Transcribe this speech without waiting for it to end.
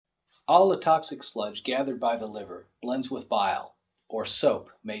All the toxic sludge gathered by the liver blends with bile, or soap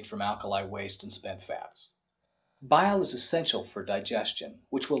made from alkali waste and spent fats. Bile is essential for digestion,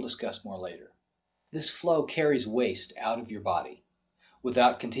 which we'll discuss more later. This flow carries waste out of your body.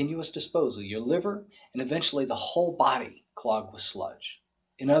 Without continuous disposal, your liver and eventually the whole body clog with sludge.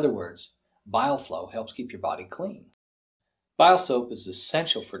 In other words, bile flow helps keep your body clean. Bile soap is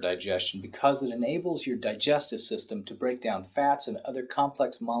essential for digestion because it enables your digestive system to break down fats and other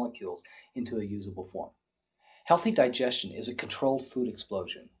complex molecules into a usable form. Healthy digestion is a controlled food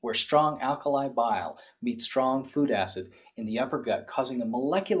explosion, where strong alkali bile meets strong food acid in the upper gut, causing a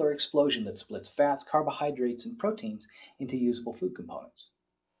molecular explosion that splits fats, carbohydrates, and proteins into usable food components.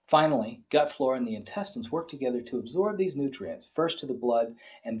 Finally, gut flora and the intestines work together to absorb these nutrients, first to the blood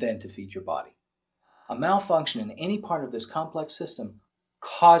and then to feed your body. A malfunction in any part of this complex system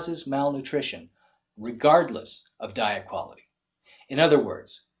causes malnutrition, regardless of diet quality. In other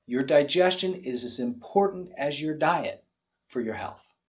words, your digestion is as important as your diet for your health.